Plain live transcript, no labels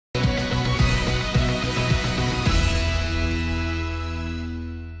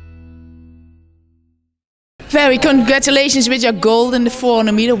Perri, congratulations with your gold in the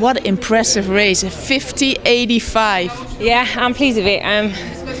 400 meter. What an impressive race, a 50.85. Yeah, I'm pleased with it.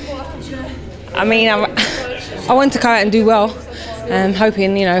 I mean, I want to come out and do well.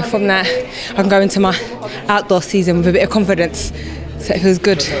 Hoping, you know, from that I can go into my outdoor season with a bit of confidence. So it feels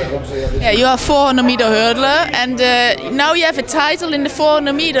good. Yeah, you are a 400 meter hurdler, and now you have a title in the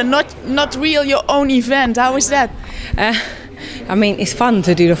 400 meter, not real your own event. How is that? I mean, it's fun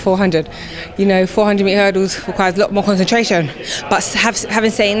to do the 400. You know, 400 meter hurdles requires a lot more concentration. But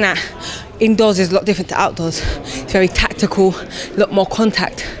having saying that, indoors is a lot different to outdoors. It's very tactical, a lot more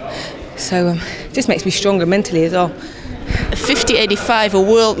contact. So it just makes me stronger mentally as well. 50.85, a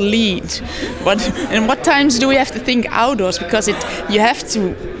world lead. And what times do we have to think outdoors? Because you have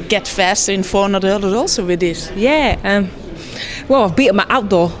to get faster in 400 hurdles also with this. Yeah. Well, I've beaten my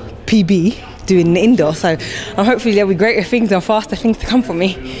outdoor PB doing the indoor, so hopefully there'll be greater things and faster things to come for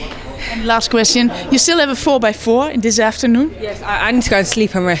me. And last question, you still have a 4x4 this afternoon? Yes, I need to go and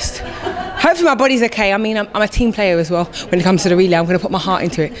sleep and rest. Hopefully my body's okay. I mean, I'm a team player as well. When it comes to the relay, I'm going to put my heart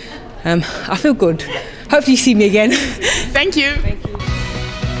into it. I feel good. Hopefully you see me again. Thank you. Thank you.